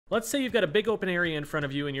Let's say you've got a big open area in front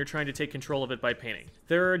of you and you're trying to take control of it by painting.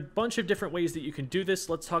 There are a bunch of different ways that you can do this.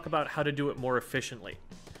 Let's talk about how to do it more efficiently.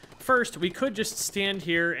 First, we could just stand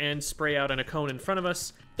here and spray out on a cone in front of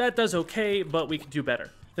us. That does okay, but we could do better.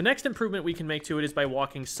 The next improvement we can make to it is by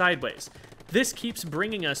walking sideways. This keeps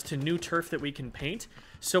bringing us to new turf that we can paint,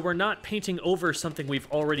 so we're not painting over something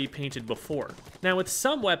we've already painted before. Now with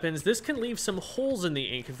some weapons, this can leave some holes in the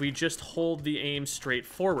ink if we just hold the aim straight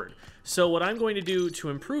forward. So what I'm going to do to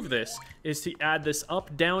improve this is to add this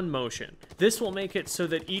up-down motion. This will make it so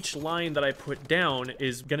that each line that I put down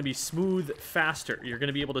is going to be smooth faster. You're going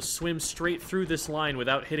to be able to swim straight through this line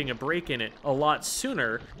without hitting a break in it a lot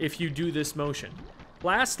sooner if you do this motion.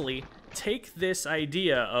 Lastly, take this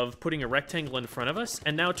idea of putting a rectangle in front of us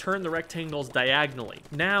and now turn the rectangles diagonally.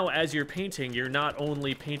 Now, as you're painting, you're not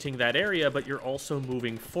only painting that area, but you're also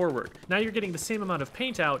moving forward. Now you're getting the same amount of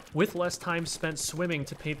paint out with less time spent swimming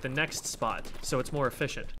to paint the next spot, so it's more efficient.